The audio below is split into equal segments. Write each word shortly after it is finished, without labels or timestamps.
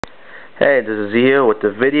Hey, this is Yugioh with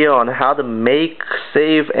the video on how to make,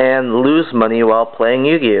 save, and lose money while playing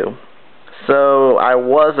Yu-Gi-Oh! So, I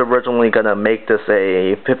was originally gonna make this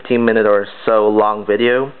a 15-minute or so long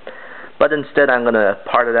video, but instead I'm gonna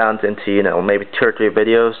part it down into, maybe 2 or 3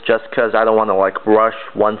 videos, just because I don't want to, rush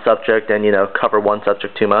one subject and, cover one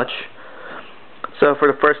subject too much. So,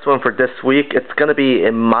 for the first one for this week, it's gonna be,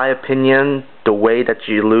 in my opinion, the way that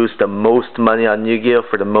you lose the most money on Yu-Gi-Oh!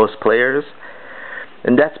 For the most players.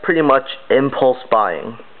 And that's pretty much impulse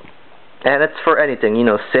buying. And it's for anything,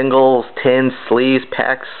 singles, tins, sleeves,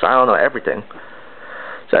 packs, I don't know, everything.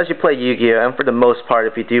 So as you play Yu-Gi-Oh! And for the most part,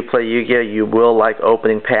 if you do play Yu-Gi-Oh! You will like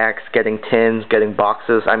opening packs, getting tins, getting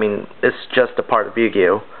boxes. I mean, it's just a part of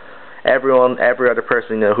Yu-Gi-Oh! Every other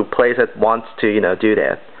person, who plays it wants to, do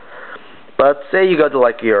that. But say you go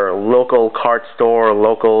to your local card store,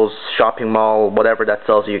 local shopping mall, whatever that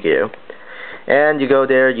sells Yu-Gi-Oh! And you go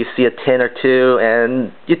there, you see a tin or two,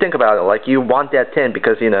 and you think about it, you want that tin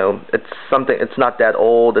because, it's not that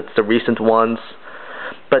old, it's the recent ones.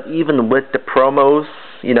 But even with the promos,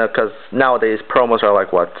 because nowadays promos are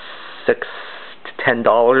 $6 to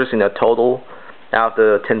 $10, total out of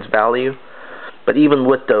the tin's value. But even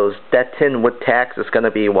with those, that tin with tax is going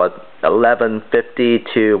to be,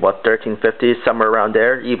 $11.50 to, $13.50, somewhere around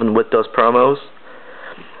there, even with those promos.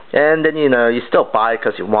 And then, you still buy it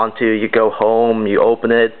because you want to. You go home, you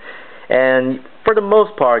open it, and for the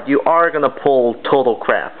most part, you are going to pull total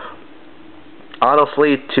crap.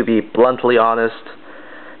 Honestly, to be bluntly honest,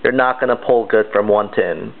 you're not going to pull good from one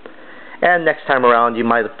tin. And next time around, you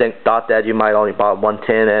might have thought that you might only bought one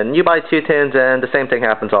tin, and you buy 2 tins, and the same thing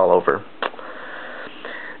happens all over.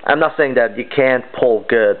 I'm not saying that you can't pull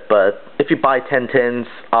good, but if you buy 10 tins,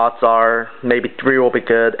 odds are maybe 3 will be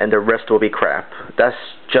good and the rest will be crap. That's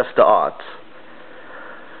just the odds.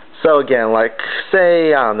 So again,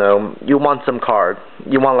 say, I don't know, you want some card.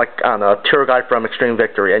 You want, I don't know, a tour guide from Extreme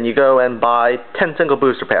Victory, and you go and buy 10 single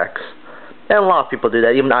booster packs. And a lot of people do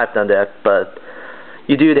that, even I've done that, but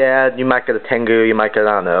you do that, you might get a Tengu, you might get,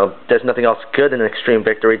 I don't know, there's nothing else good in Extreme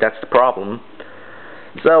Victory, that's the problem.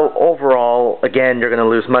 So overall, again, you're going to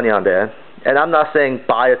lose money on that. And I'm not saying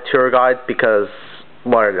buy a tour guide because,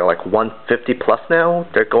 what are they, 150 plus now?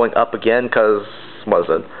 They're going up again because, what is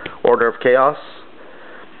it, Order of Chaos?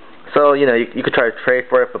 So, you could try to trade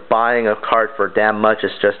for it, but buying a card for damn much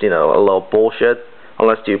is just, a little bullshit,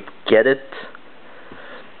 unless you get it.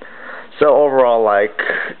 So overall,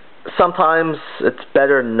 sometimes it's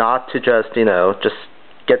better not to just, just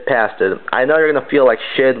get past it. I know you're going to feel like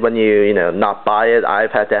shit when you, not buy it.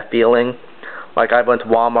 I've had that feeling. I went to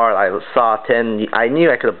Walmart, I saw a tin, I knew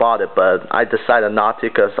I could have bought it, but I decided not to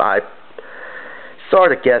because I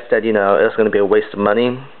sort of guessed that, it was going to be a waste of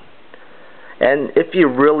money. And if you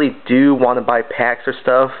really do want to buy packs or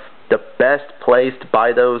stuff, the best place to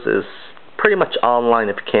buy those is pretty much online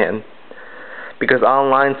if you can. Because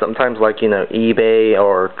online, sometimes eBay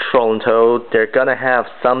or Troll and Toad, they're going to have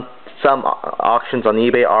some auctions on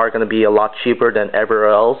eBay are going to be a lot cheaper than everywhere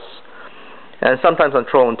else. And sometimes on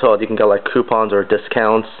Troll and Toad you can get coupons or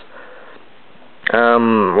discounts.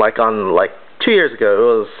 On 2 years ago,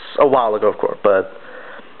 it was a while ago of course, but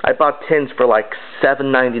I bought tins for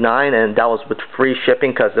 $7.99 and that was with free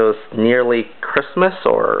shipping because it was nearly Christmas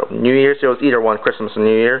or New Year's. It was either one, Christmas or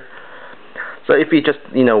New Year. So if you just,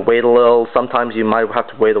 wait a little, sometimes you might have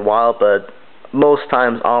to wait a while, but most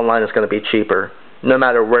times online is going to be cheaper, no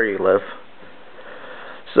matter where you live.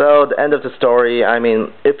 So the end of the story, I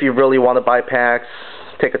mean, if you really want to buy packs,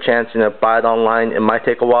 take a chance, buy it online. It might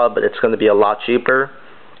take a while, but it's going to be a lot cheaper.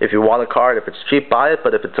 If you want a card, if it's cheap, buy it,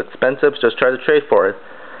 but if it's expensive, just try to trade for it.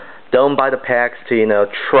 Don't buy the packs to,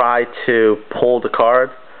 try to pull the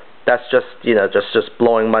card. That's just, just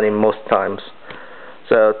blowing money most times.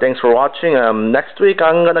 So thanks for watching. Next week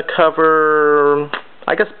I'm going to cover,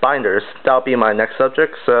 I guess, binders. That'll be my next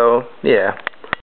subject, so yeah.